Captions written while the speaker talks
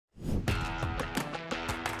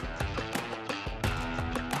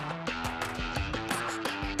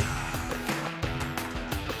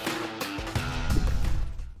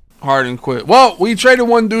Harden quit. Well, we traded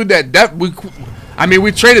one dude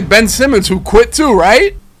we traded Ben Simmons who quit too,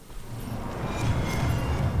 right?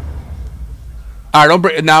 All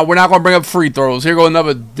right, now we're not gonna bring up free throws. Here go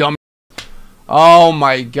another dumb. Oh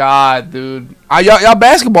my god, dude! Y'all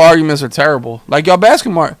basketball arguments are terrible. Like y'all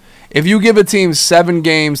basketball, if you give a team 7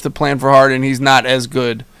 games to plan for Harden, he's not as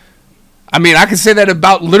good. I mean, I can say that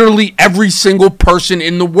about literally every single person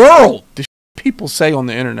in the world. The people say on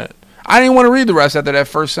the internet. I didn't want to read the rest after that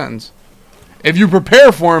first sentence. If you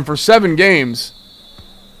prepare for him for 7 games.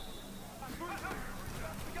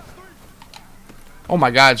 Oh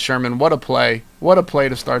my God, Sherman, what a play. What a play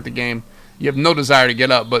to start the game. You have no desire to get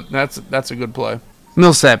up, but that's a good play.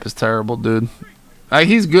 Millsap is terrible, dude. Like,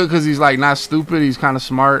 he's good because he's like not stupid. He's kind of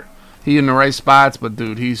smart. He in the right spots, but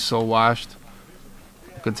dude, he's so washed.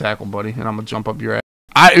 Good tackle, buddy. And I'm gonna jump up your ass.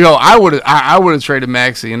 I would have traded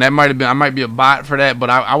Maxey, and that might have been, I might be a bot for that, but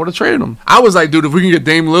I would have traded him. I was like, dude, if we can get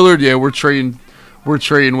Dame Lillard, yeah, we're trading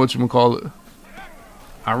whatchamacallit.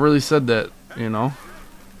 I really said that, you know.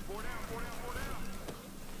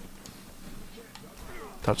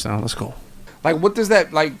 Touchdown, let's go. Like, what does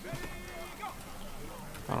that, like,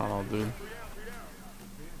 I don't know, dude.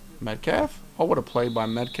 Metcalf? Oh, what a play by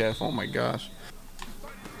Metcalf. Oh my gosh.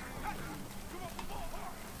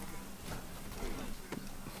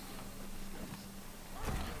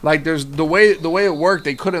 Like, there's the way it worked.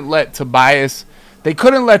 They couldn't let Tobias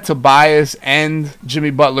and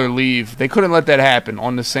Jimmy Butler leave. They couldn't let that happen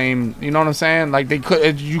on the same. You know what I'm saying? Like,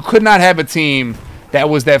 you could not have a team that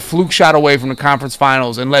was that fluke shot away from the conference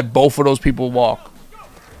finals and let both of those people walk.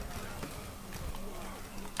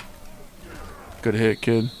 Good hit,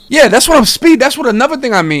 kid. Yeah, that's what I'm speed. That's what another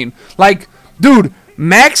thing I mean. Like, dude,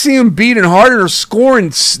 Maxey, Embiid, and Harden are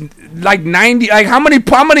scoring like 90. Like, how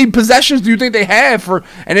many possessions do you think they had for?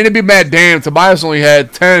 And then it'd be mad. Damn, Tobias only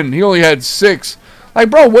had 10. He only had 6. Like,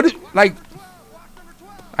 bro, like?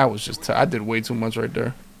 I did way too much right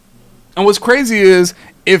there. And what's crazy is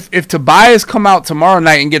if Tobias come out tomorrow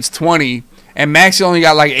night and gets 20, and Maxey only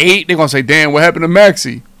got like 8, they're gonna say, damn, what happened to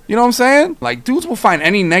Maxey? You know what I'm saying? Like, dudes will find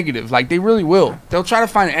any negative. Like, they really will. They'll try to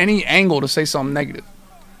find any angle to say something negative.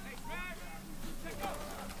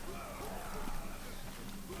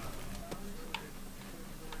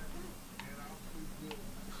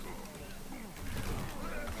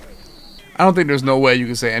 I don't think there's no way you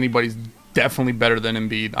can say anybody's definitely better than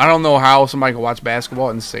Embiid. I don't know how somebody can watch basketball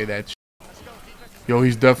and say that. Yo,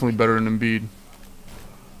 he's definitely better than Embiid.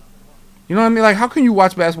 You know what I mean? Like, how can you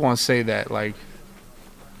watch basketball and say that? Like,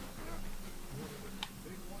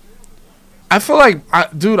 I feel like,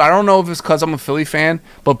 dude, I don't know if it's because I'm a Philly fan,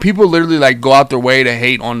 but people literally, like, go out their way to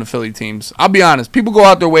hate on the Philly teams. I'll be honest. People go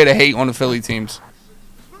out their way to hate on the Philly teams.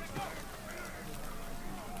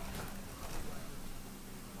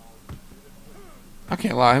 I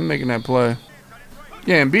can't lie. Him making that play.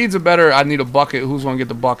 Yeah, Embiid's a better, I need a bucket. Who's going to get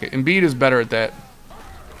the bucket? Embiid is better at that.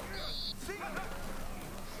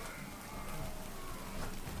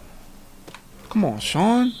 Come on,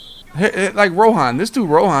 Sean. Like, Rohan. This dude,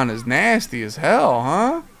 Rohan, is nasty as hell,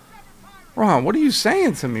 huh? Rohan, what are you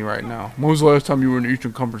saying to me right now? When was the last time you were in the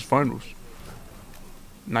Eastern Conference Finals?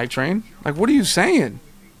 Night Train? Like, what are you saying?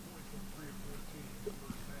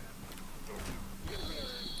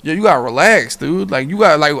 Yeah, you gotta relax, dude. Like, you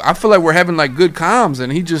got, like, I feel like we're having, like, good comms,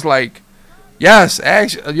 and he just, like, yes,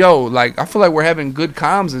 actually, yo, like, I feel like we're having good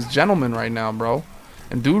comms as gentlemen right now, bro.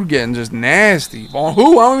 And dude getting just nasty. On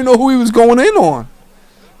who? I don't even know who he was going in on.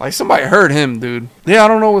 Like, somebody hurt him, dude. Yeah, I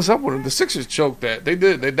don't know what's up with him. The Sixers choked that. They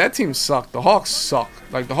did. That team sucked. The Hawks suck.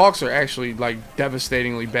 Like, the Hawks are actually, like,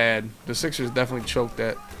 devastatingly bad. The Sixers definitely choked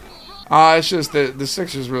that. It's just that the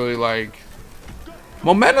Sixers really, like,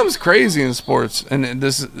 momentum's crazy in sports. And the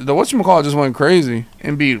whatchamacallit just went crazy.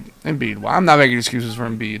 Embiid. Well, I'm not making excuses for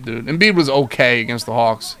Embiid, dude. Embiid was okay against the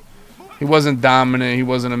Hawks. He wasn't dominant. He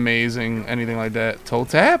wasn't amazing. Anything like that. Toe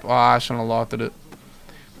tap? Oh, I shouldn't have lofted it.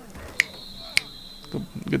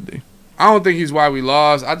 Good day. I don't think he's why we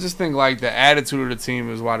lost. I just think, like, the attitude of the team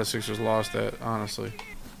is why the Sixers lost that, honestly.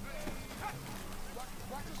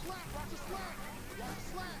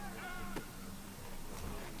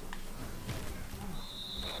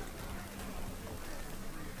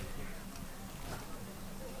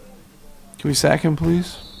 Can we sack him,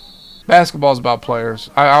 please? Basketball's about players.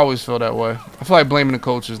 I always feel that way. I feel like blaming the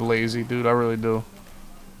coach is lazy, dude. I really do.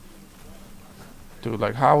 Dude,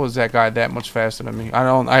 like, how was that guy that much faster than me? I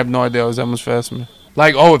have no idea he was that much faster than me.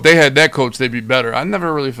 Like, oh, if they had that coach, they'd be better. I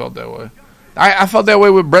never really felt that way. I felt that way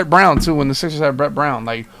with Brett Brown, too, when the Sixers had Brett Brown.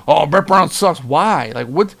 Like, oh, Brett Brown sucks. Why? Like,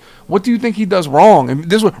 what do you think he does wrong? And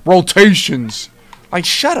this was rotations. Like,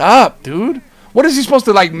 shut up, dude. What is he supposed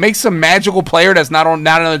to, like, make some magical player that's not on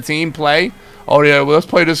the team play? Oh yeah, well, let's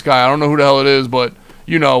play this guy. I don't know who the hell it is, but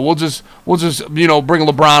you know, we'll just you know, bring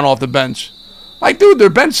LeBron off the bench. Like, dude, their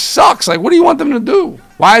bench sucks. Like, what do you want them to do?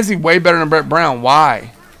 Why is he way better than Brett Brown?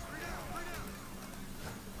 Why?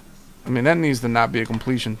 I mean, that needs to not be a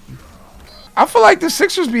completion. I feel like the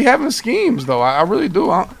Sixers be having schemes, though. I really do.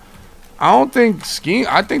 I don't think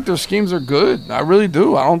I think their schemes are good. I really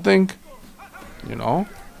do. I don't think, you know.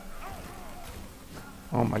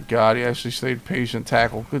 Oh my God, he actually stayed patient.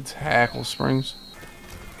 Tackle. Good tackle, Springs.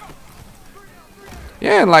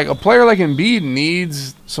 Yeah, and like a player like Embiid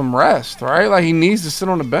needs some rest, right? Like, he needs to sit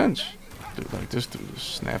on the bench. Dude, like, this dude is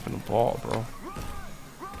snapping the ball, bro.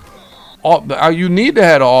 You need to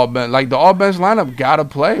have all bench. Like, the all bench lineup gotta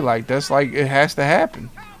play. Like, that's like, it has to happen.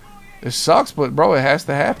 It sucks, but bro, it has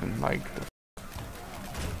to happen. Like,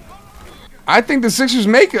 I think the Sixers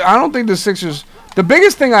make it. I don't think the Sixers. The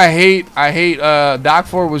biggest thing I hate Doc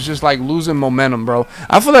for was just like losing momentum, bro.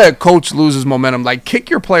 I feel like a coach loses momentum. Like, kick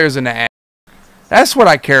your players in the ass. That's what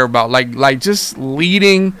I care about. Like just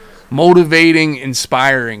leading, motivating,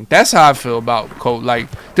 inspiring. That's how I feel about coach. Like,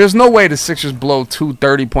 there's no way the Sixers blow 2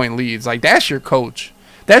 30-point leads. Like, that's your coach.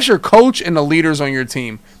 That's your coach and the leaders on your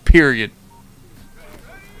team. Period.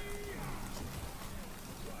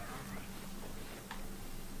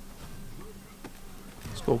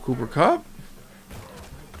 Let's go, Cooper Kupp.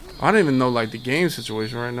 I don't even know, like, the game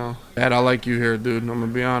situation right now. Dad, I like you here, dude. I'm gonna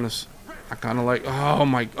be honest. I kind of like. Oh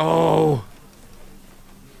my. Oh.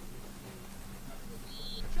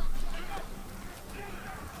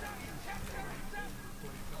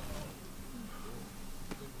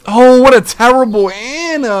 Oh, what a terrible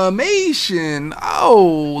animation.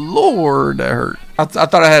 Oh, Lord, that hurt. I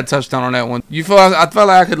thought I had a touchdown on that one. I felt like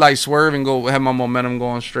I could, like, swerve and go have my momentum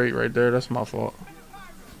going straight right there. That's my fault.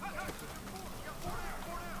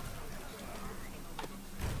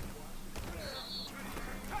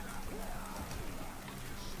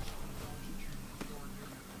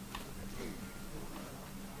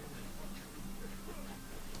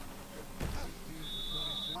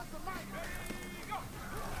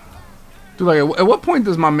 Dude, like, at what point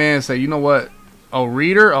does my man say, you know what? Oh,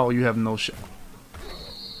 reader? Oh, you have no shit.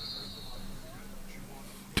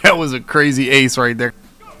 That was a crazy ace right there.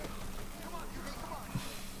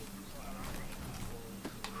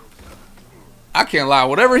 I can't lie.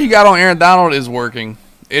 Whatever he got on Aaron Donald is working.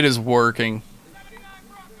 It is working.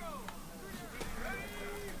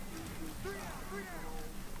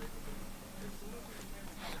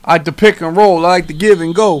 I like to pick and roll. I like to give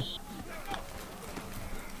and go.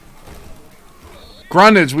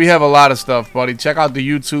 Grunnage, we have a lot of stuff, buddy. Check out the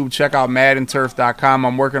YouTube. Check out MaddenTurf.com.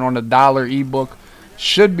 I'm working on the $1 ebook.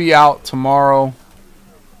 Should be out tomorrow.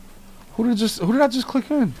 Who did I just click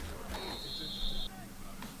in?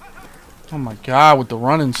 Oh my God, with the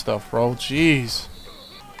running stuff, bro. Jeez.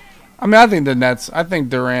 I mean, I think the Nets. I think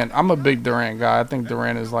Durant. I'm a big Durant guy. I think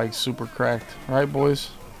Durant is like super cracked, right, boys?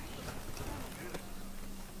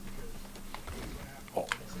 Oh.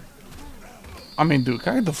 I mean, dude,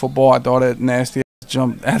 can I get the football? I thought that nasty ass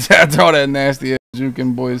jump. I thought that nasty ass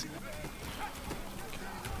juking, boys.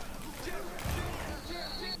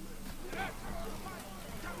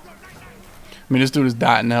 I mean, this dude is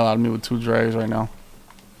dotting the hell out of me with 2 drags right now.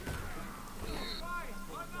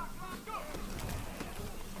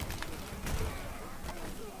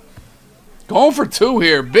 Going for 2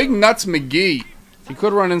 here. Big Nuts McGee. He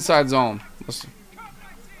could run inside zone. Listen.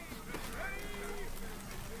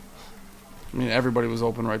 I mean, everybody was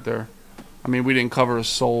open right there. I mean, we didn't cover a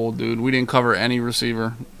soul, dude. We didn't cover any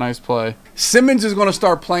receiver. Nice play. Simmons is going to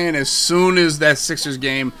start playing as soon as that Sixers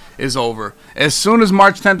game is over. As soon as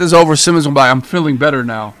March 10th is over, Simmons will be like, I'm feeling better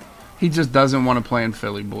now. He just doesn't want to play in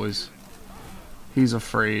Philly, boys. He's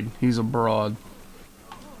afraid. He's a broad.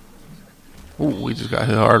 Ooh, we just got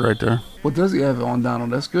hit hard right there. What does he have on Donald?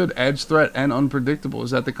 That's good. Edge threat and unpredictable. Is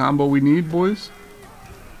that the combo we need, boys?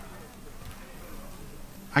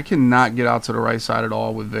 I cannot get out to the right side at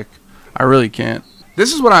all with Vic. I really can't.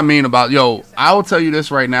 This is what I mean about, yo, I will tell you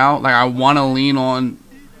this right now. Like, I want to lean on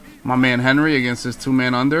my man Henry against this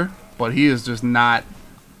 2-man under, but he is just not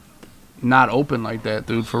open like that,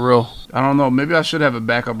 dude, for real. I don't know. Maybe I should have a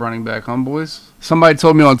backup running back, huh, boys? Somebody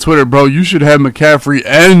told me on Twitter, bro, you should have McCaffrey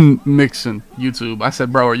and Mixon. YouTube. I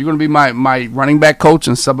said, bro, are you going to be my running back coach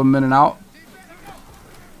and sub him in and out?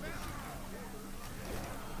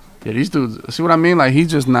 Yeah, these dudes, see what I mean? Like,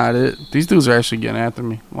 he's just not it. These dudes are actually getting after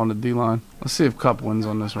me on the D-line. Let's see if Kupp wins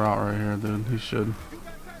on this route right here, dude. He should.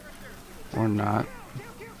 Or not.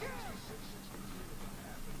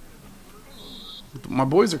 My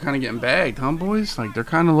boys are kind of getting bagged, huh, boys? Like, they're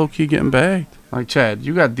kind of low-key getting bagged. Like, Chad,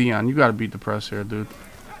 you got Dion. You got to beat the press here, dude.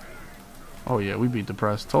 Oh, yeah, we beat the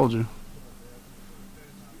press. Told you.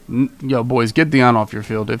 Yo, boys, get Dion off your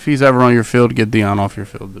field. If he's ever on your field, get Dion off your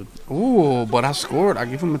field, dude. Ooh, but I scored. I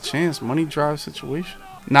give him a chance. Money drive situation.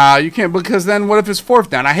 Nah, you can't, because then what if it's 4th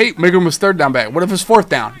down? I hate making him a 3rd down back. What if it's 4th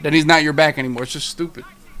down? Then he's not your back anymore. It's just stupid.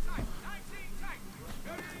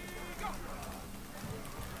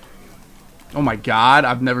 Oh, my God.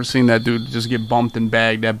 I've never seen that dude just get bumped and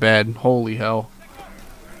bagged that bad. Holy hell.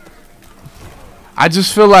 I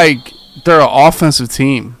just feel like they're an offensive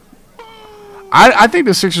team. I think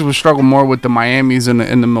the Sixers would struggle more with the Miamis and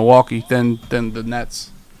the Milwaukee than the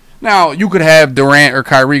Nets. Now, you could have Durant or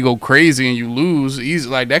Kyrie go crazy and you lose. Easy,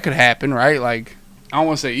 like, that could happen, right? Like, I don't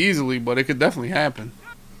want to say easily, but it could definitely happen.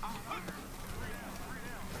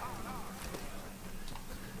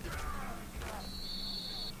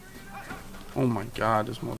 Oh, my God.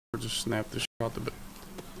 This motherfucker just snapped the shit out the bit.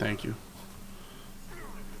 Thank you.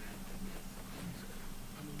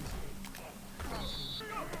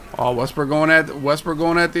 Oh, Westbrook going at the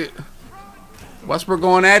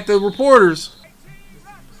reporters.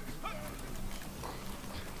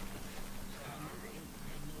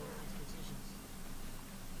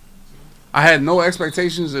 I had no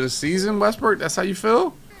expectations of the season, Westbrook. That's how you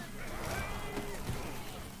feel?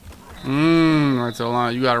 Right to the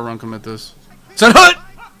line. You gotta run commit this. Set hut!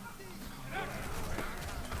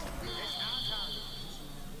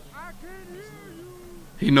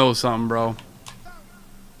 He knows something, bro.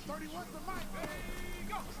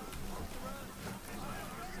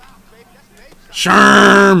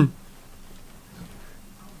 Sherm!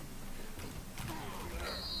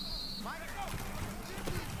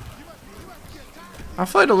 I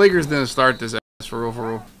feel like the Lakers didn't start this ass for real, for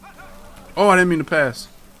real. Oh, I didn't mean to pass.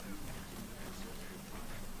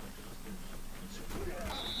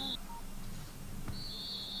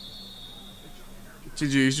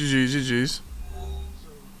 GG's, GG's, GG's.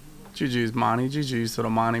 GG's, Monty. GG's to the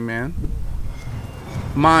Monty, man.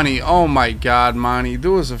 Monty, oh my God, Monty.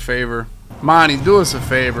 Do us a favor. Monty, do us a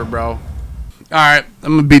favor, bro. Alright,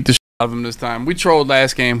 I'm going to beat the shit out of him this time. We trolled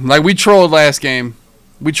last game. Like, we trolled last game.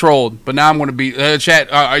 We trolled. But now I'm going to beat...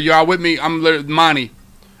 chat, are y'all with me? I'm literally... Monty.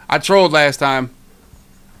 I trolled last time.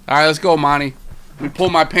 Alright, let's go, Monty. Let me pull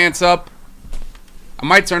my pants up. I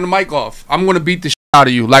might turn the mic off. I'm going to beat the shit out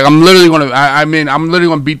of you. Like, I'm literally going to... I'm literally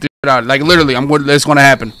going to beat the shit out of you. Like, literally, it's going to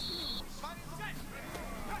happen.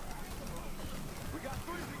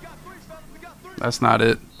 That's not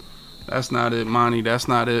it. That's not it, Monty. That's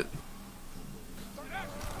not it.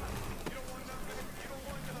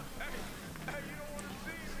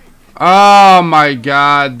 Oh, my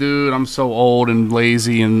God, dude. I'm so old and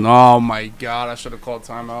lazy. And, oh, my God. I should have called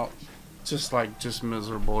timeout. Just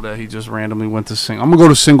miserable that he just randomly went to single. I'm going to go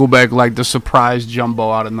to single back like the surprise jumbo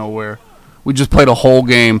out of nowhere. We just played a whole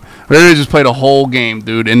game. We literally just played a whole game,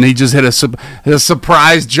 dude. And he just hit a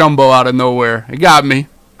surprise jumbo out of nowhere. It got me.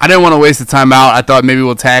 I didn't want to waste the timeout. I thought maybe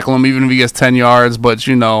we'll tackle him even if he gets 10 yards. But,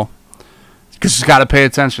 you know, because you got to pay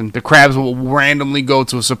attention. The Crabs will randomly go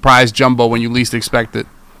to a surprise jumbo when you least expect it.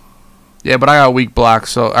 Yeah, but I got a weak block,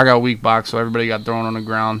 so everybody got thrown on the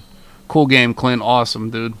ground. Cool game, Clint. Awesome,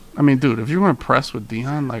 dude. I mean, dude, if you're going to press with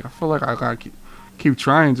Dion, like, I feel like I got to keep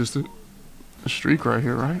trying just a streak right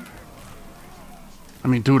here, right? I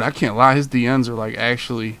mean, dude, I can't lie. His DNs are, like,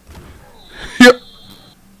 actually... Yep.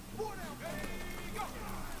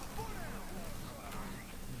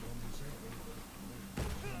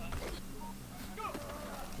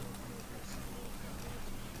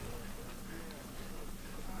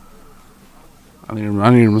 I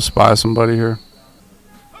need him to spy somebody here.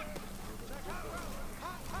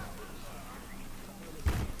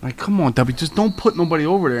 Like, come on, W. Just don't put nobody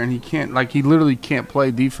over there, and he can't. Like, he literally can't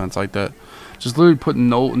play defense like that. Just literally put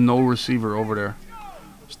no receiver over there.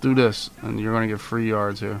 Just do this, and you're gonna get free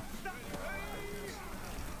yards here.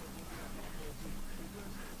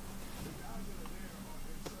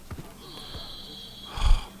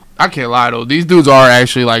 I can't lie though. These dudes are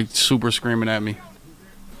actually like super screaming at me.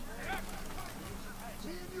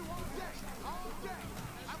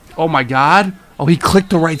 Oh my God. Oh, he clicked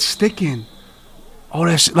the right stick in. Oh,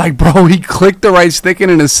 that's like, bro, he clicked the right stick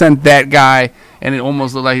in and it sent that guy, and it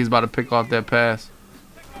almost looked like he's about to pick off that pass.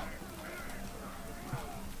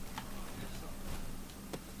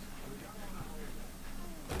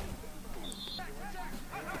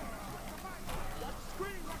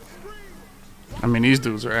 I mean, these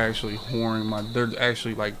dudes are actually whoring my. They're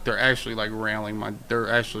actually like railing my. They're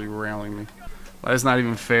actually railing me. Like, it's not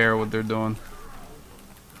even fair what they're doing.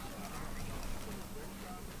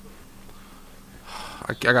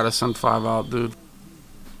 I gotta send 5 out, dude.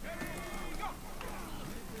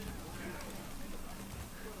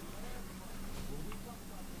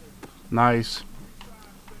 Nice.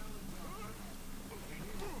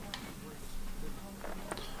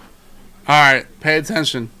 All right, pay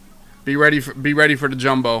attention. Be ready for the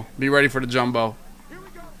jumbo. Be ready for the jumbo.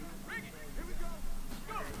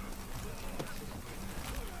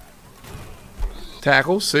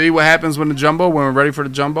 Tackle. See what happens when when we're ready for the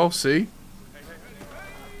jumbo? See?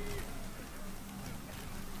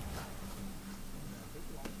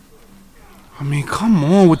 I mean, come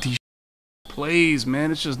on with these plays,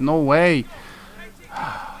 man. It's just no way.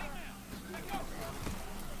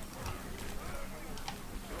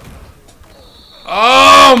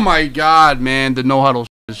 Oh my God, man! The no huddle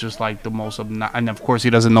is just like the most and of course he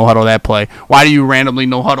doesn't no huddle that play. Why do you randomly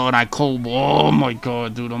no huddle and I cold? Oh my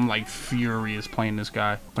God, dude! I'm like furious playing this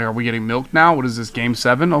guy. Like, are we getting milked now? What is this, game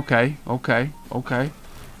 7? Okay, okay, okay.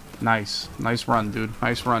 Nice run, dude.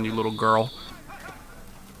 Nice run, you little girl.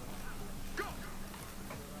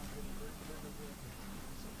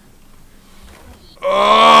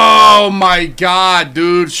 Oh my God,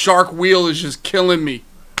 dude! Shark wheel is just killing me.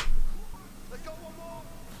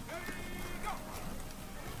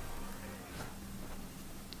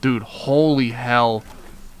 Dude, holy hell.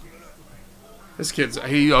 This kid's,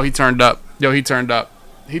 he turned up. Yo, he turned up.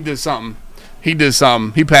 He did something. He did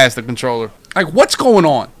something. He passed the controller. Like, what's going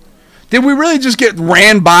on? Did we really just get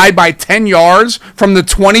ran by 10 yards from the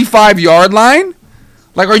 25-yard line?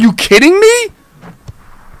 Like, are you kidding me?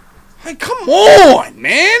 Like, come on,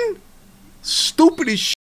 man. Stupidest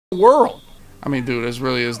shit in the world. I mean, dude, this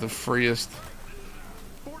really is the freest.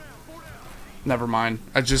 Never mind.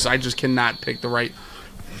 I just cannot pick the right.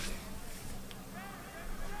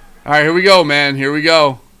 All right, here we go, man. Here we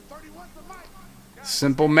go.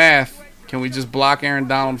 Simple math. Can we just block Aaron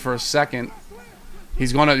Donald for a second?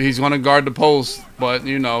 He's gonna guard the post, but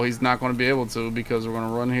you know he's not gonna be able to because we're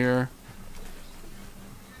gonna run here.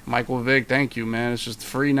 Michael Vick, thank you, man. It's just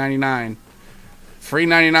free 99. Free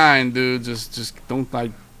 99, dude. Just don't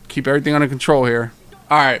like keep everything under control here.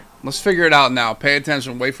 All right, let's figure it out now. Pay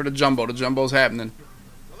attention. Wait for the jumbo. The jumbo's happening.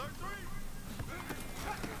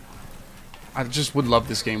 I just would love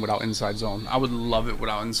this game without inside zone. I would love it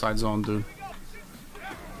without inside zone, dude.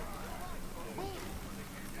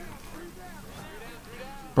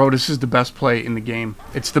 Bro, this is the best play in the game.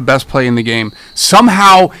 It's the best play in the game.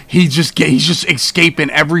 Somehow he's just escaping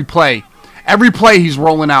every play. Every play he's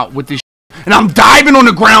rolling out with this shit. And I'm diving on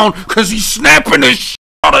the ground because he's snapping this shit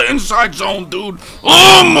out of inside zone, dude.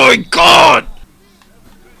 Oh my God.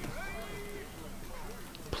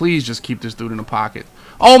 Please just keep this dude in the pocket.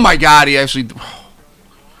 Oh my God, he actually.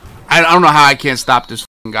 I don't know how I can't stop this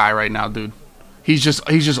guy right now, dude. He's just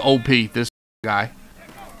OP, this guy.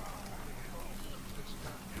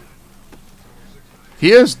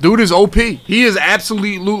 He is. Dude is OP. He is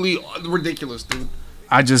absolutely ridiculous, dude.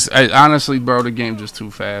 I honestly, bro, the game just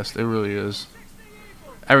too fast. It really is.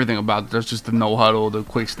 Everything about it. There's just the no huddle, the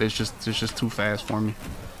quick. It's just too fast for me.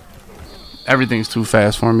 Everything's too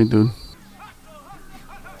fast for me, dude.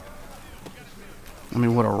 I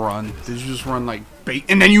mean, what a run. Did you just run like bait?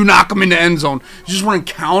 And then you knock him in the end zone. You just run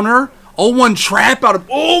counter. 0-1 trap out of.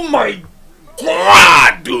 Oh my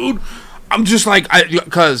God, dude. I'm just like,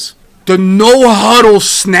 because the no huddle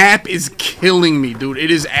snap is killing me, dude.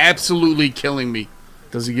 It is absolutely killing me.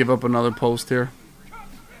 Does he give up another post here?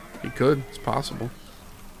 He could. It's possible.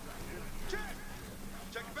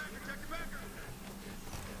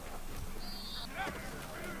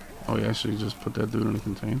 Oh, he actually just put that dude in the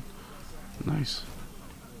contain. Nice.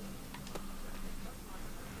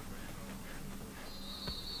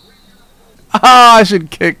 Ah, I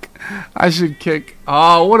should kick. I should kick.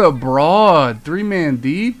 Oh, what a broad. 3-man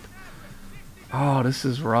deep. Oh, this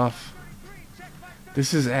is rough.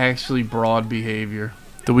 This is actually broad behavior.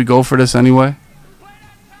 Do we go for this anyway?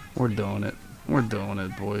 We're doing it. We're doing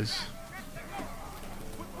it, boys.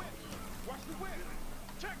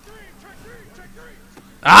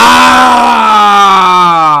 Ah!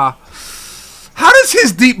 How does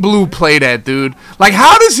his deep blue play that, dude? Like,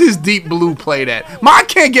 how does his deep blue play that? I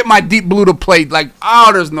can't get my deep blue to play. Like,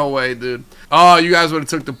 oh, there's no way, dude. Oh, you guys would have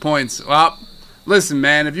took the points. Well, listen,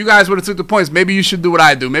 man. If you guys would have took the points, maybe you should do what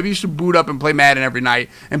I do. Maybe you should boot up and play Madden every night,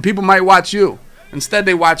 and people might watch you. Instead,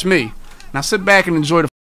 they watch me. Now sit back and enjoy the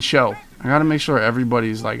show. I gotta make sure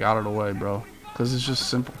everybody's like out of the way, bro, because it's just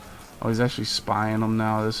simple. Oh, he's actually spying them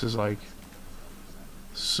now. This is like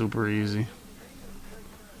super easy.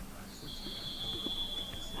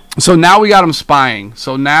 So now we got him spying.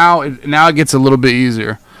 So now it gets a little bit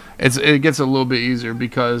easier. It gets a little bit easier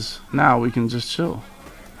because now we can just chill.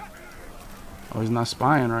 Oh, he's not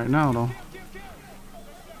spying right now though.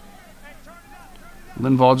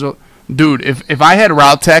 Linval, Dude, if I had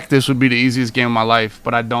route tech, this would be the easiest game of my life,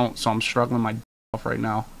 but I don't, so I'm struggling my off right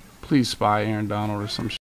now. Please spy Aaron Donald or some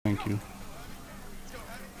shit. Thank you.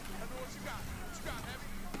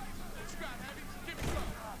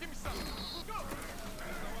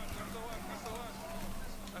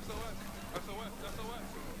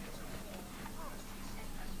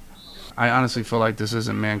 I honestly feel like this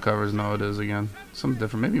isn't man covers. No, it is again. Something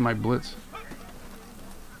different. Maybe he might blitz.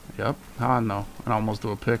 Yep. How I know? I almost do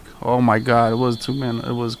a pick. Oh my god, it was 2-man.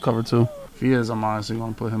 It was cover 2. If he is, I'm honestly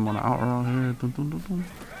going to put him on the out route here. Dun, dun, dun, dun.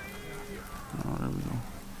 Oh, there we go.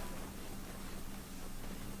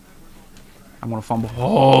 I'm going to fumble.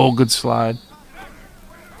 Oh, good slide.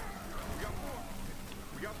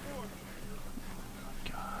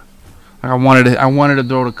 Like I wanted to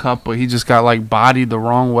throw the cup, but he just got like bodied the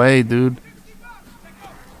wrong way, dude.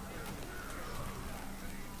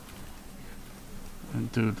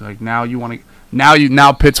 And dude, like now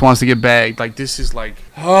Pitts wants to get bagged. Like this is like,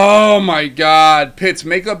 oh my god, Pitts,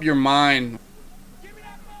 make up your mind.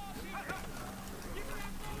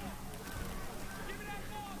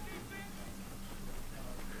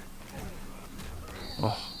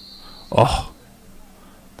 Oh,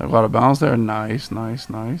 that got a bounce there. Nice,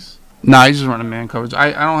 nice, nice. Nah, he's just running man coverage. I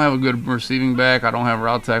don't have a good receiving back. I don't have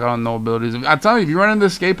route tech. I don't know abilities. I tell you, if you run into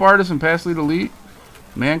escape artist and pass lead elite,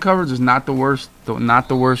 man coverage is not the worst. Not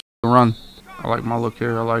the worst to run. I like my look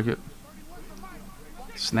here. I like it.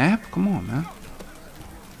 Snap? Come on, man.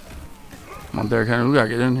 Come on, Derrick Henry. We gotta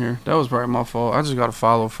get in here. That was probably my fault. I just gotta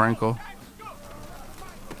follow Franco.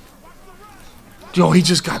 Yo, he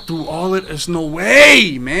just got through all it. There's no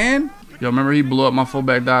way, man. Yo, remember he blew up my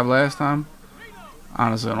fullback dive last time?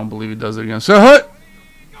 Honestly, I don't believe he does it again. So, hut!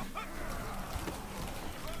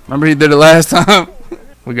 Remember he did it last time?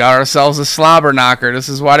 We got ourselves a slobber knocker. This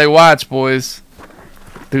is why they watch, boys.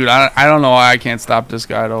 Dude, I don't know why I can't stop this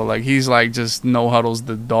guy, though. Like, he's, like, just no-huddles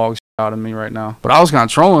the dog shit out of me right now. But I was kind of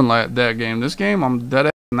trolling that game. This game, I'm dead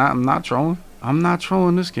ass. I'm not trolling. I'm not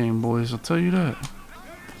trolling this game, boys. I'll tell you that.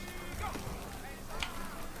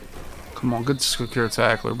 Come on, good secure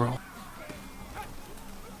tackler, bro.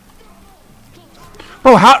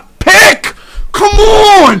 Bro, how pick? Come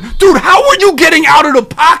on, dude. How are you getting out of the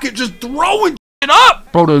pocket, just throwing shit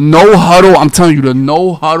up, bro? The no huddle. I'm telling you, the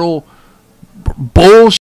no huddle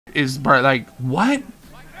bullshit is, bro. Like what?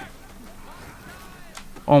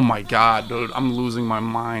 Oh my god, dude. I'm losing my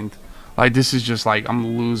mind. Like this is just like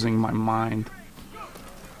I'm losing my mind.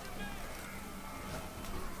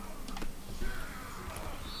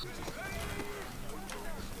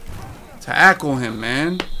 Tackle him,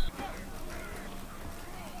 man.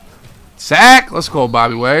 Sack. Let's go,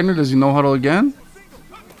 Bobby Wagner. Does he no huddle again?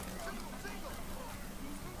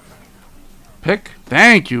 Pick.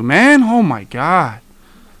 Thank you, man. Oh my god.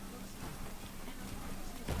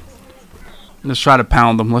 Let's try to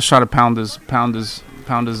pound him. Let's try to pound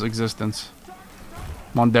his existence.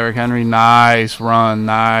 Come on, Derrick Henry. Nice run.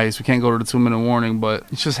 Nice. We can't go to the 2-minute warning, but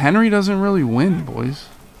it's just Henry doesn't really win, boys.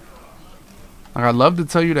 Like, I'd love to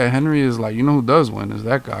tell you that Henry is like, you know who does win is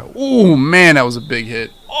that guy. Oh, man, that was a big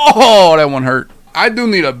hit. Oh, that one hurt. I do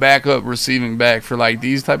need a backup receiving back for, like,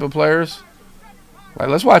 these type of players. Like,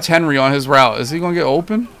 let's watch Henry on his route. Is he going to get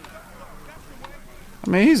open? I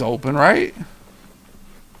mean, he's open, right?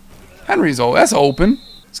 Henry's open. That's open.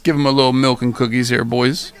 Let's give him a little milk and cookies here,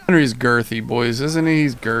 boys. Henry's girthy, boys, isn't he?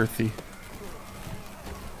 He's girthy.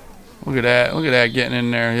 Look at that. Look at that getting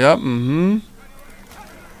in there. Yep,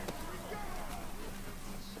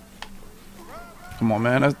 Come on,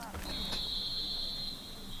 man.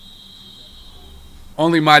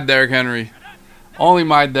 Only my Derrick Henry. Only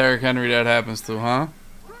my Derrick Henry that happens to, huh?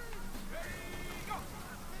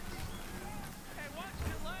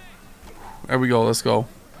 There we go. Let's go.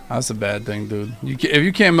 That's a bad thing, dude. If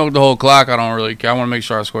you can't milk the whole clock, I don't really care. I want to make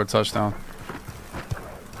sure I score a touchdown.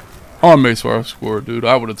 I want to make sure I scored, dude.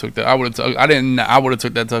 I would have took that. I would have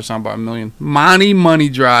took that touchdown by a million. Money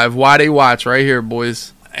drive. Why they watch right here,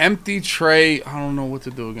 boys. Empty tray. I don't know what to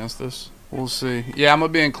do against this. We'll see. Yeah, I'm going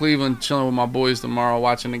to be in Cleveland chilling with my boys tomorrow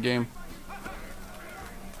watching the game.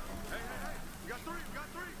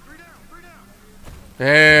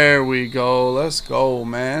 There we go. Let's go,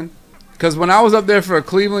 man. Because when I was up there for a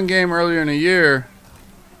Cleveland game earlier in the year,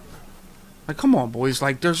 like, come on, boys.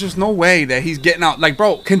 Like, there's just no way that he's getting out. Like,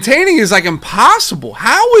 bro, containing is, like, impossible.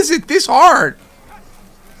 How is it this hard?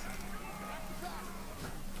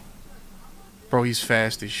 Bro, he's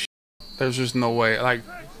fast as shit. There's just no way. Like,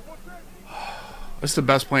 that's the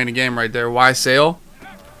best play in the game right there. Why Sale?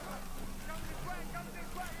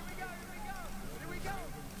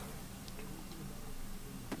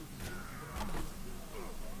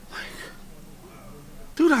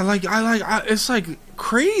 Dude, it's like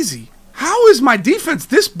crazy. How is my defense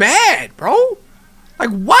this bad, bro? Like,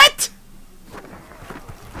 what?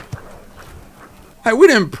 Like, we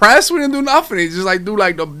didn't press, we didn't do nothing. He just like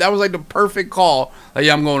that was like the perfect call. Like,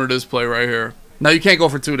 yeah, I'm going to this play right here. No, you can't go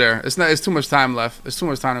for 2 there. It's too much time left. It's too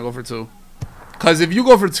much time to go for 2. Cause if you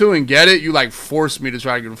go for 2 and get it, you like force me to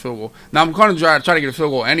try to get a field goal. Now I'm going to try to get a field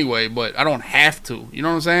goal anyway, but I don't have to. You know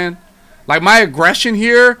what I'm saying? Like, my aggression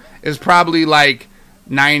here is probably like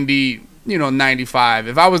 90, 95.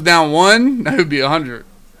 If I was down 1, that would be 100.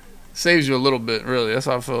 Saves you a little bit, really. That's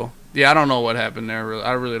how I feel. Yeah, I don't know what happened there. Really,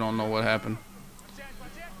 I really don't know what happened.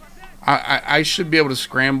 I should be able to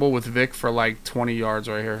scramble with Vic for like 20 yards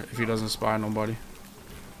right here if he doesn't spy nobody.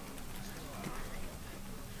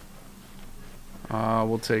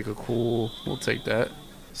 We'll take that.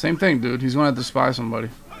 Same thing, dude. He's going to have to spy somebody.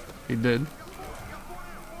 He did.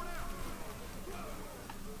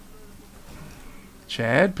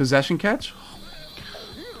 Chad, possession catch?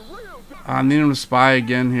 I need him to spy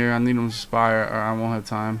again here. I need him to spy or I won't have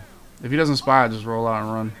time. If he doesn't spy, I just roll out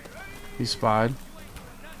and run. He spied.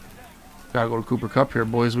 Gotta go to Cooper Cup here,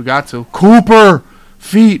 boys. We got to. Cooper!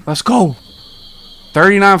 Feet. Let's go.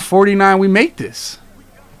 39-49. We make this.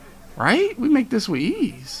 Right? We make this with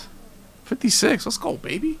ease. 56. Let's go,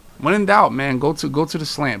 baby. When in doubt, man, go to the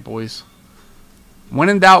slant, boys. When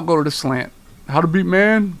in doubt, go to the slant. How to beat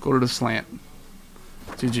man? Go to the slant.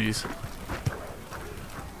 GG's.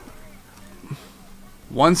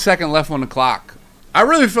 1 second left on the clock. I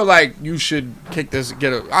really feel like you should kick this.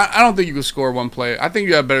 I don't think you can score 1 play. I think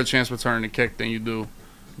you have a better chance of returning the kick than you do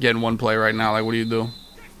getting 1 play right now. Like, what do you do?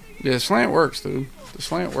 Yeah, slant works, dude. The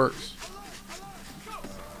slant works.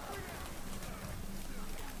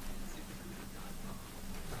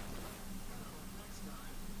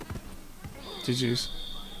 GG's.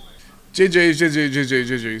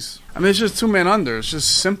 GG's. I mean, it's just 2-man under. It's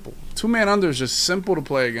just simple. 2-man under is just simple to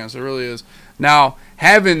play against. It really is. Now,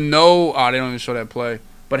 having no... Oh, they don't even show that play.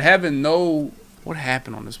 But having no... What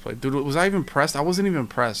happened on this play? Dude, was I even pressed? I wasn't even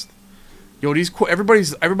pressed. Yo,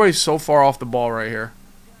 everybody's so far off the ball right here.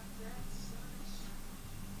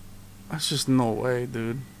 That's just no way,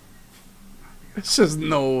 dude. It's just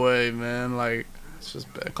no way, man. Like, it's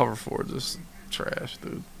just bad. Cover 4 just trash,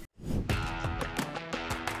 dude.